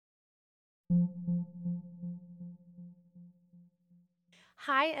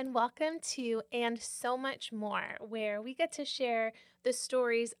Hi, and welcome to And So Much More, where we get to share the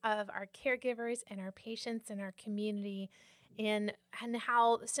stories of our caregivers and our patients in our community and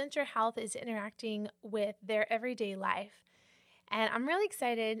how Centra Health is interacting with their everyday life. And I'm really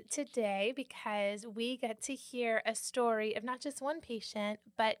excited today because we get to hear a story of not just one patient,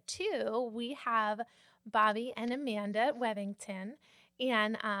 but two. We have Bobby and Amanda Wethington.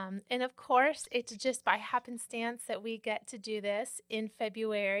 And of course, it's just by happenstance that we get to do this in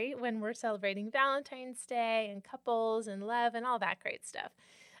February when we're celebrating Valentine's Day and couples and love and all that great stuff.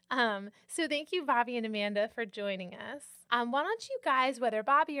 So thank you, Bobby and Amanda, for joining us. Why don't you guys, whether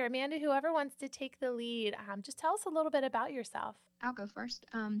Bobby or Amanda, whoever wants to take the lead, just tell us a little bit about yourself. I'll go first.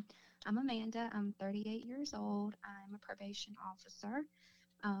 I'm Amanda. I'm 38 years old. I'm a probation officer.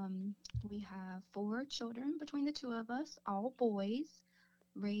 We have 4 children between the two of us, all boys,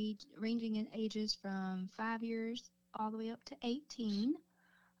 ranging in ages from 5 years all the way up to 18.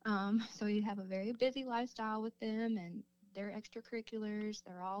 So we have a very busy lifestyle with them and their extracurriculars.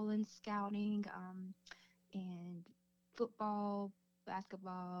 They're all in scouting, and football,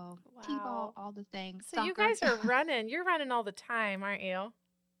 basketball, t-ball, Wow. all the things, So you soccer. guys are running. You're running all the time, aren't you?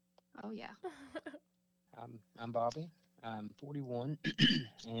 Oh yeah. I'm Bobby. I'm 41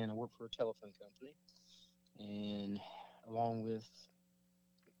 and I work for a telephone company. And along with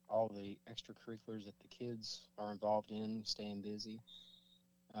all the extracurriculars that the kids are involved in, staying busy,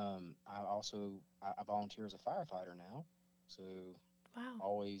 I volunteer as a firefighter now. So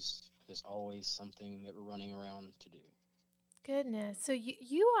Wow. there's always something that we're running around to do. Goodness. So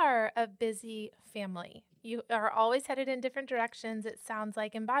you are a busy family. You are always headed in different directions, it sounds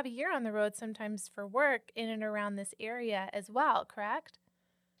like. And Bobby, you're on the road sometimes for work in and around this area as well, correct?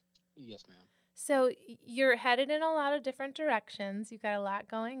 Yes, ma'am. So you're headed in a lot of different directions. You've got a lot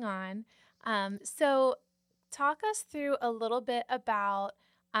going on. So talk us through a little bit about,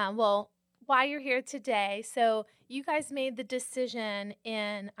 why you're here today. So you guys made the decision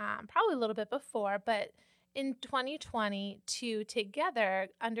in probably a little bit before, but in 2020 to together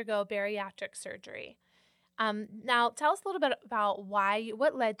undergo bariatric surgery. Now, tell us a little bit about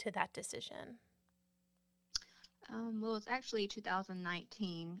what led to that decision. Well, it's actually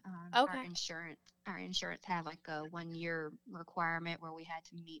 2019. Okay. Our insurance had like a 1 year requirement where we had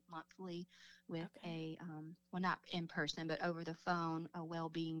to meet monthly with Okay. well, not in person, but over the phone. A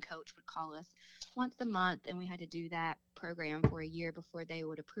well-being coach would call us once a month, and we had to do that program for a year before they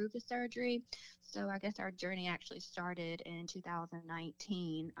would approve the surgery. So I guess our journey actually started in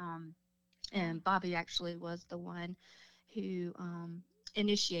 2019. Wow. And Bobby actually was the one who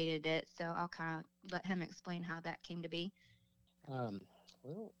initiated it. So I'll kind of let him explain how that came to be. Um,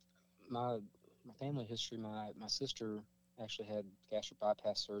 well, my my family history, my sister actually had gastric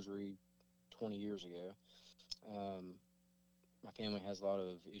bypass surgery 20 years ago. Um, my family has a lot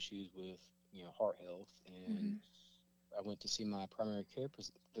of issues with heart health, and Mm-hmm. I went to see my primary care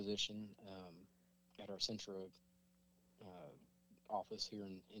physician at our central uh, office here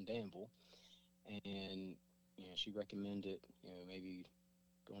in Danville, and she recommended maybe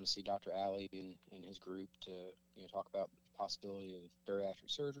going to see Dr. Alley and his group to talk about the possibility of bariatric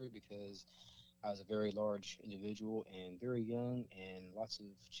surgery because I was a very large individual and very young and lots of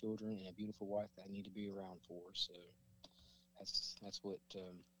children and a beautiful wife that I need to be around for. So that's what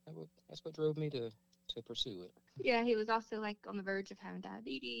drove me to pursue it. Yeah, he was also like on the verge of having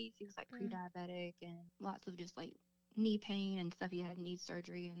diabetes. He was like Mm. pre-diabetic and lots of just like knee pain and stuff. He had knee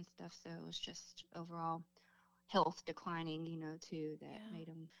surgery and stuff. So it was just overall health declining, too, that Yeah. made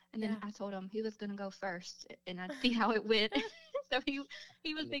him. And then Yeah. I told him he was going to go first and I'd see how it went. So he was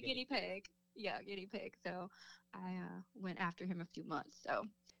I'm the the guinea guinea pig. pig. Yeah, guinea pig. So I went after him a few months. So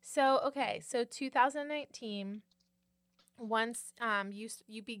So 2019, once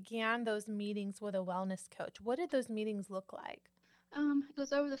you began those meetings with a wellness coach, what did those meetings look like? it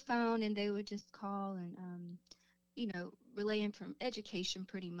was over the phone and they would just call and relaying from education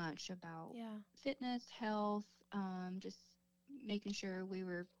pretty much about Yeah. fitness, health, just making sure we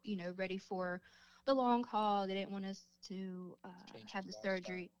were, ready for the long haul. They didn't want us to Change have the the lifestyle.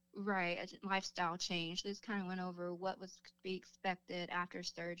 surgery. Right, a lifestyle change. This kind of went over what was to be expected after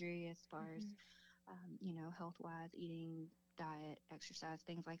surgery as far as Mm-hmm. health wise, eating, diet, exercise,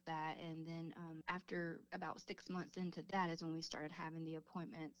 things like that. And then after about 6 months into that is when we started having the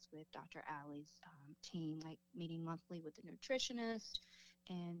appointments with Dr. Alley's team, like meeting monthly with the nutritionist,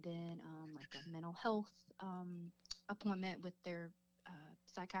 and then like a mental health appointment with their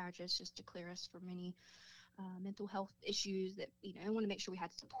psychiatrist just to clear us from any mental health issues that, I want to make sure we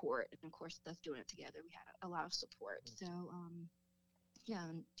had support. And of course, us doing it together, we had a lot of support. So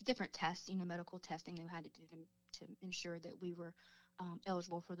different tests, medical testing they had to do to ensure that we were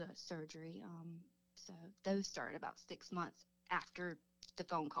eligible for the surgery. So those started about 6 months after the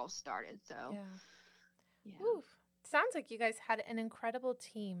phone call started. So, Yeah. yeah. Oof. Sounds like you guys had an incredible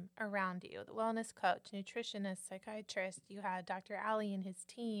team around you, the wellness coach, nutritionist, psychiatrist. You had Dr. Ali and his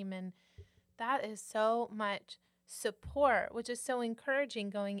team, and that is so much support, which is so encouraging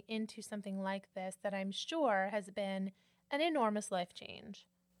going into something like this that I'm sure has been an enormous life change.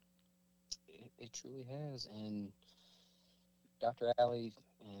 It truly has. And Dr. Alley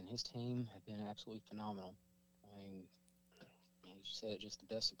and his team have been absolutely phenomenal. I mean, as you said, just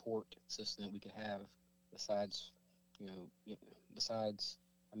the best support system that we could have besides, besides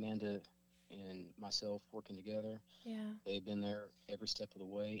Amanda and myself working together. Yeah. They've been there every step of the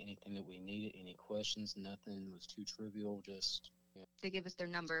way. Anything that we needed, any questions, nothing was too trivial. Just They give us their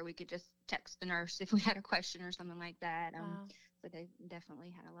number. We could just text the nurse if we had a question or something like that. Wow. So they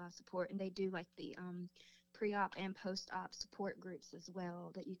definitely had a lot of support, and they do like the pre-op and post-op support groups as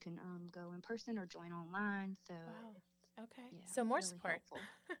well that you can go in person or join online. So Wow. Okay. yeah, So more really support. helpful.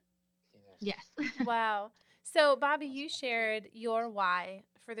 yes. Yes. Wow. So, Bobby, you shared your why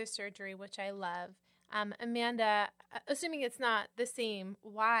for the surgery, which I love. Amanda, assuming it's not the same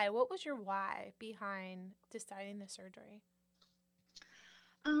why, what was your why behind deciding the surgery?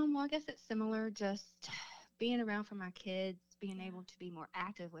 Well, I guess it's similar, just being around for my kids, being Yeah. able to be more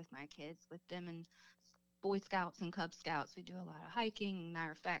active with my kids, with them and Boy Scouts and Cub Scouts. We do a lot of hiking.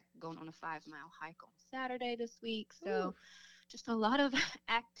 Matter of fact, going on a 5-mile hike on Saturday this week. So Ooh. just a lot of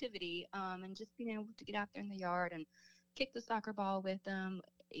activity, and just being able to get out there in the yard and kick the soccer ball with them.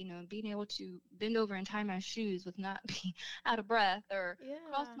 Being able to bend over and tie my shoes with not being out of breath or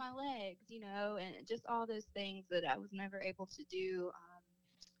cross Yeah. my legs, and just all those things that I was never able to do.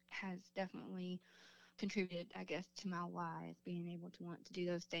 Has definitely contributed, I guess, to my why, is being able to want to do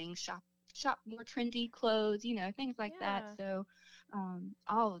those things, shop more trendy clothes, things like that. Yeah. So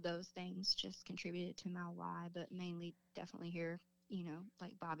all of those things just contributed to my why, but mainly definitely here,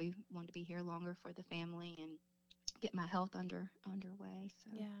 like Bobby wanted to be here longer for the family and get my health underway.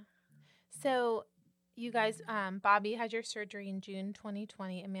 So Yeah. So, you guys, Bobby had your surgery in June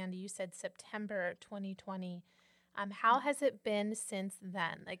 2020. Amanda, you said September 2020. How has it been since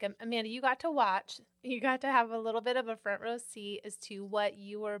then? Like, Amanda, you got to watch, you got to have a little bit of a front row seat as to what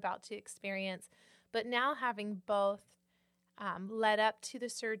you were about to experience. But now, having both led up to the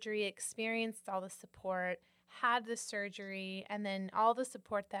surgery, experienced all the support, had the surgery, and then all the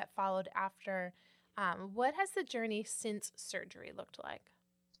support that followed after, what has the journey since surgery looked like?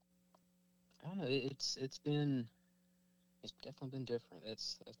 I don't know. It's definitely been different.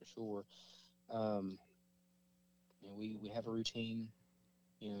 That's for sure. Um, we have a routine.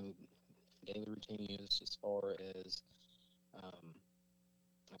 You know, daily routine is um,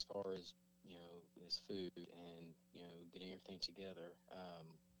 as far as as food and getting everything together.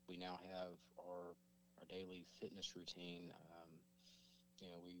 We now have our daily fitness routine. You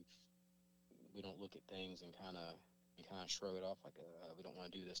know, we don't look at things and kind of shrug it off like we don't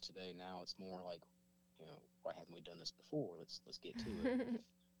want to do this today. Now it's more like, why haven't we done this before? Let's get to it.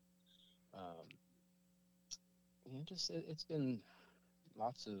 Um, it's been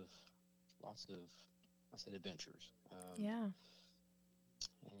lots of lots of I said adventures. Yeah.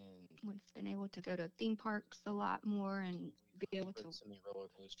 And we've been able to go to theme parks a lot more and be able to so many roller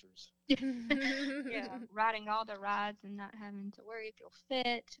coasters. yeah, riding all the rides and not having to worry if you'll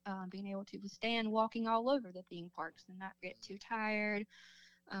fit, being able to withstand walking all over the theme parks and not get too tired.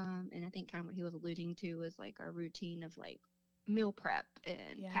 And I think kind of what he was alluding to was like our routine of like meal prep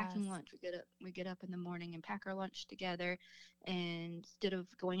and packing Yes. lunch. We get up in the morning and pack our lunch together, and instead of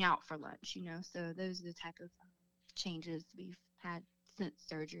going out for lunch, So those are the type of changes we've had since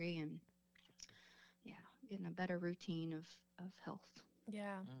surgery, and yeah, getting a better routine of health.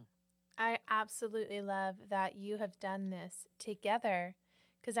 Yeah. Oh, I absolutely love that you have done this together,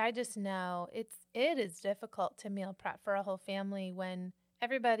 because I just know it is difficult to meal prep for a whole family when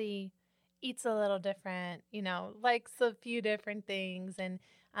everybody eats a little different, likes a few different things, and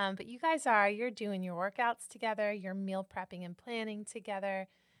but you're doing your workouts together, you're meal prepping and planning together.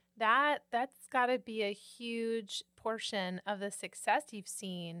 That's got to be a huge portion of the success you've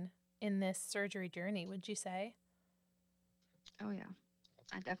seen in this surgery journey, would you say? Oh yeah,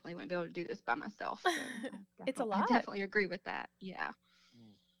 I definitely wouldn't be able to do this by myself. So It's a I lot. definitely agree with that. Yeah.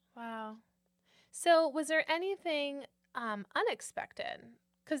 mm. Wow. So, was there anything unexpected?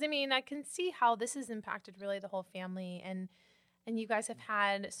 Because I can see how this has impacted really the whole family, and you guys have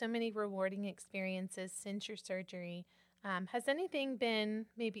had so many rewarding experiences since your surgery. Has anything been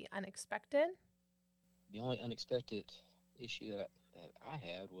maybe unexpected? The only unexpected issue that that I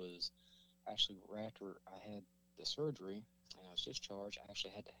had was actually right after I had the surgery and I was discharged. I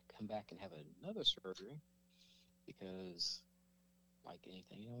actually had to come back and have another surgery because, like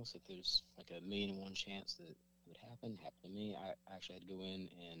anything else, if there's like a million and one chance that it would happen to me. I actually had to go in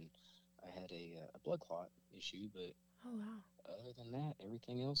and I had a blood clot issue, but Oh, wow. other than that,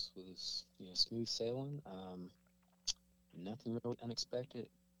 everything else was smooth sailing. Nothing really unexpected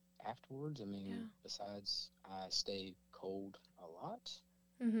afterwards. I mean, Yeah. besides I stay cold a lot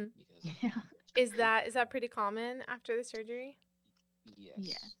Mm-hmm. because of Yeah. Is that pretty common after the surgery? Yes.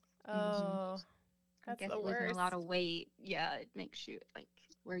 yes, yes, Mhm. it Oh, is. I that's guess the losing a lot worst. of weight, yeah, it makes you like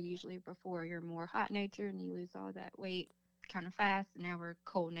where usually before you're more hot natured and you lose all that weight kind of fast, and now we're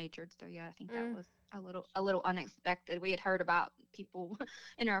cold natured. So yeah, I think that Mm, was a little unexpected. We had heard about people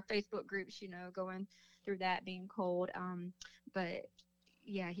in our Facebook groups, going through that being cold. But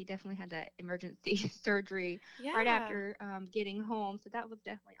yeah, he definitely had that emergency surgery right yeah. after getting home. So that was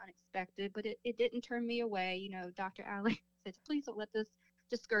definitely unexpected, but it didn't turn me away. Dr. Alley said, please don't let this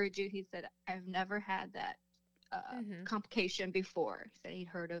discourage you. He said, I've never had that Mm-hmm. complication before. He said he'd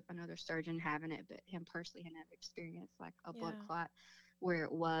heard of another surgeon having it, but him personally had never experienced like a blood Yeah. clot where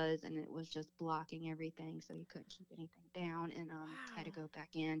it was, and it was just blocking everything, so he couldn't keep anything down, and had to Wow. go back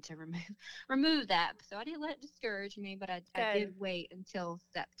in to remove that. So I didn't let it discourage me, but I Good. did wait until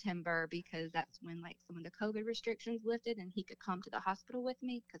September because that's when like some of the COVID restrictions lifted, and he could come to the hospital with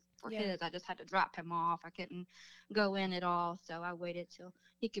me. Because for Yeah. his, I just had to drop him off. I couldn't go in at all, so I waited till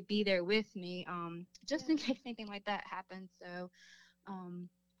he could be there with me, just in Yeah. case anything like that happened. So, um,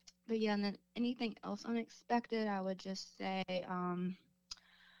 but yeah, and then anything else unexpected, I would just say,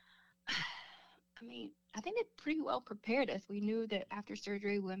 I mean, I think it pretty well prepared us. We knew that after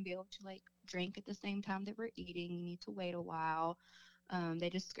surgery, we wouldn't be able to like drink at the same time that we're eating. You need to wait a while. They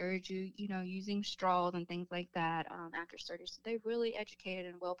discourage you, using straws and things like that after surgery. So they really educated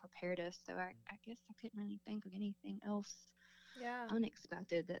and well prepared us. So I guess I couldn't really think of anything else Yeah.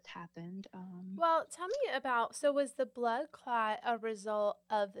 unexpected that's happened. Well, tell me about, so was the blood clot a result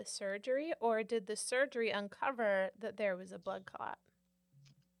of the surgery, or did the surgery uncover that there was a blood clot?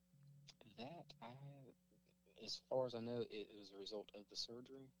 That as far as I know, it was a result of the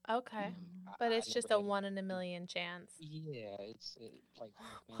surgery. Okay. Mm, But I it's never just a had one in a any. million chance. Yeah, like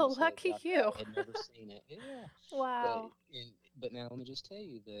Amanda Well, said, lucky Dr. you. Alley had never seen it. Yeah, but Wow. in but now let me just tell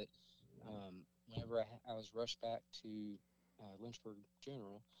you that whenever I was rushed back to Lynchburg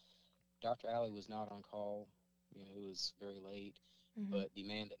General, Dr. Alley was not on call. It was very late, Hmm. but the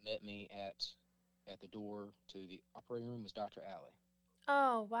man that met me at the door to the operating room was Dr. Alley,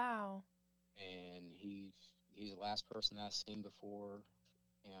 Oh, wow. and he's the last person I seen before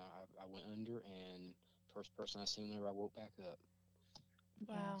I went under, and first person I seen whenever I woke back up. yeah,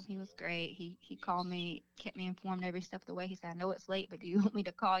 Wow. he was great. He called Yes. me, kept me informed every step of the way. He said, I know it's late, but do you want me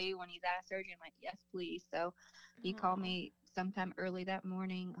to call you when he's out of surgery? I'm like, yes, please. So he called Oh, me sometime early that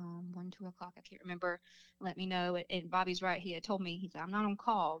morning, 1, 2 o'clock. I can't remember. Let me know. And Bobby's right. He had told me, he said, I'm not on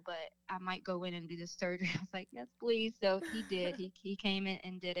call, but I might go in and do this surgery. I was like, yes, please. So he did. He came in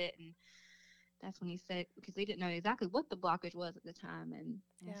and did it. And that's when he said, because he didn't know exactly what the blockage was at the time. And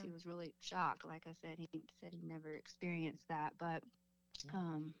yes, yeah. he was really shocked. Like I said, he said he never experienced that. But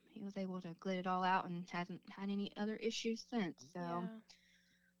Yeah. he was able to glit it all out and hasn't had any other issues since. So, Yeah.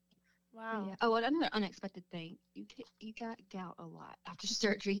 but yeah. Wow. Oh, and another unexpected thing, you got gout a lot after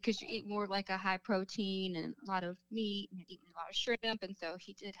surgery because you eat more like a high protein and a lot of meat and eating a lot of shrimp, and so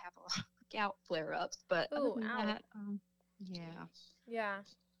he did have a lot of gout flare ups. But other Ooh, than ow. that, yeah, Yes. Yeah.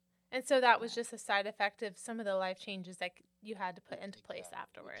 And so that was yeah, just a side effect of some of the life changes that you had to put into place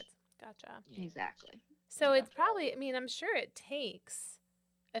Exactly. Which, afterwards. Gotcha. yeah, exactly. So which it's Yeah. Dr. probably, Alley. I mean, I'm sure it takes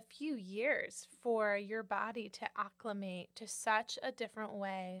a few years for your body to acclimate to such a different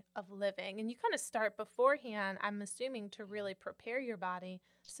way of living. And you kind of start beforehand, I'm assuming, to really prepare your body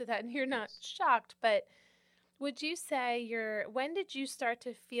so that you're not Yes. shocked. But would you say when did you start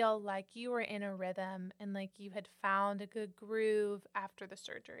to feel like you were in a rhythm and like you had found a good groove after the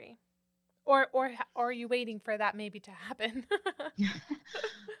surgery? Or are you waiting for that maybe to happen?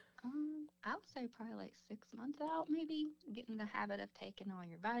 I would say probably like 6 months out, maybe getting the habit of taking all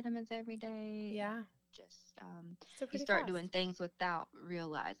your vitamins every day, and Yeah. just So you pretty start doing fast. things without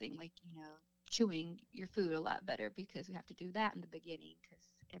realizing, like chewing your food a lot better because you have to do that in the beginning because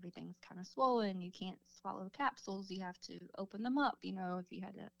everything's kind of swollen. You can't swallow capsules. You have to open them up. If you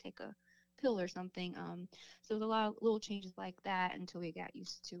had to take a pill or something. So there's a lot of little changes like that until we got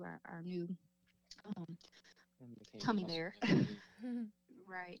used to our new um, And became tummy muscle there. memory.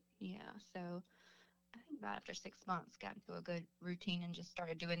 Right. Yeah. So I think about after 6 months, got into a good routine and just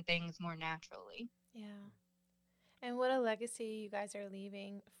started doing things more naturally. Yeah. And what a legacy you guys are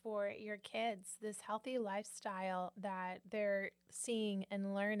leaving for your kids, this healthy lifestyle that they're seeing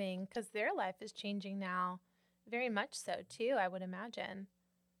and learning, because their life is changing now, very much so, too, I would imagine.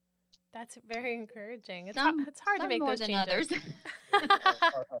 That's very encouraging. It's hard to Some make more those than changes. others.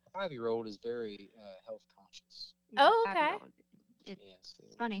 Our 5-year-old is very health conscious. Yeah, Oh, okay. 5-year-old. It's Yeah, so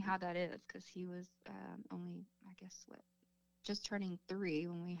funny how that is because he was only, I guess, just turning 3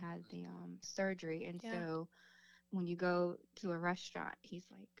 when we had the surgery, and Yeah. so when you go to a restaurant, he's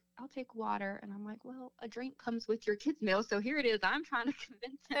like, "I'll take water," and I'm like, "Well, a drink comes with your kids' meal, so here it is. I'm trying to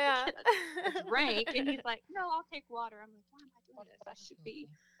convince him Yeah. to get a drink, and he's like, "No, I'll take water." I'm like, "Why am I doing this? I should be."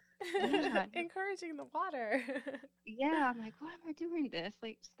 Yeah, Encouraging the water. yeah, I'm like, why am I doing this?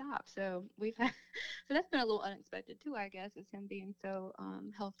 Like, stop. So we've had, so that's been a little unexpected too, I guess, is him being so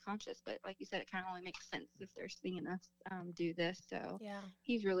health conscious. But like you said, it kind of only makes sense if they're seeing us do this. So Yeah.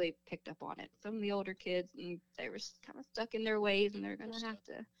 he's really picked up on it. Some of the older kids, they were kind of stuck in their ways, and they're gonna have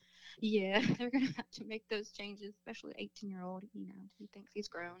to, yeah, they're gonna have to make those changes. Especially the 18-year-old, he thinks he's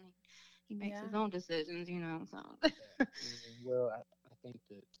grown. He makes his Yeah. own decisions, So well, I think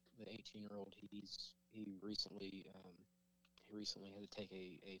that the 18-year-old he recently had to take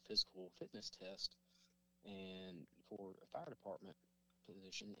a physical fitness test and for a fire department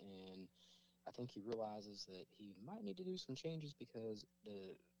position, and I think he realizes that he might need to do some changes because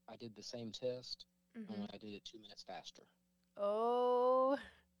I did the same test, Hmm. only I did it 2 minutes faster. Oh,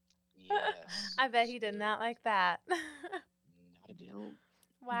 Yes. I bet he So did not like that. I did. nope.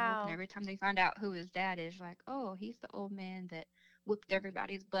 Nope. And Wow. every time they find out who his dad is, like, oh, he's the old man that whooped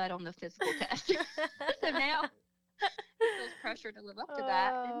everybody's butt on the physical test. So now he feels pressure to live up to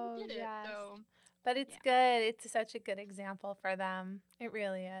that, and Oh, he did it. yes. So But it's yeah, good. It's such a good example for them. It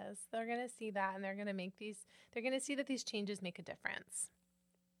really is. They're going to see that and they're going to see that these changes make a difference.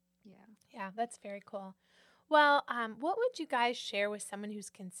 yeah. Yeah, that's very cool. Well, what would you guys share with someone who's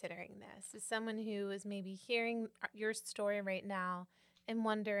considering this? Is someone who is maybe hearing your story right now and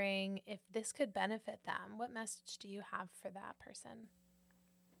wondering if this could benefit them? What message do you have for that person?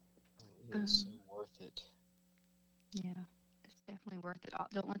 It is so worth it. Yeah, it's definitely worth it.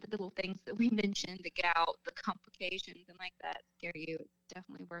 Don't let the little things that we mentioned, the gout, the complications, and like that scare you. It's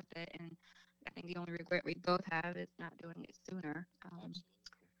definitely worth it. And I think the only regret we both have is not doing it sooner. Absolutely.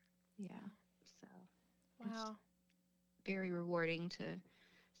 Yeah. So it's Wow. very rewarding to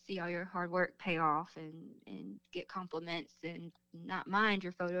see all your hard work pay off and get compliments and not mind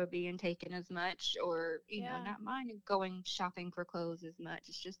your photo being taken as much or Yeah. not mind going shopping for clothes as much.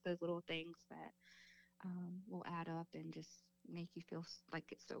 It's just those little things that will add up and just make you feel like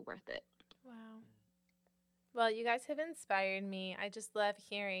it's so worth it. Wow. Well, you guys have inspired me. I just love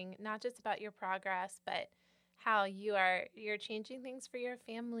hearing not just about your progress, but how you're changing things for your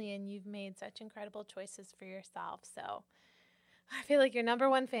family and you've made such incredible choices for yourself. So, I feel like your number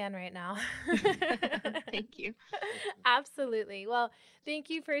one fan right now. Thank you. Absolutely. Well, thank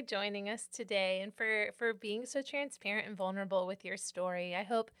you for joining us today and for being so transparent and vulnerable with your story. I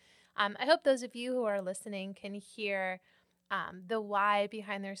hope those of you who are listening can hear the why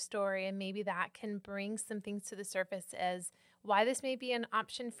behind their story, and maybe that can bring some things to the surface as why this may be an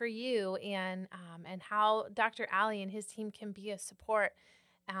option for you, and how Dr. Ali and his team can be a support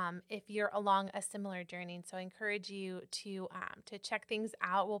if you're along a similar journey. And so I encourage you to check things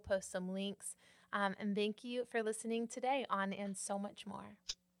out. We'll post some links. And thank you for listening today on And So Much More.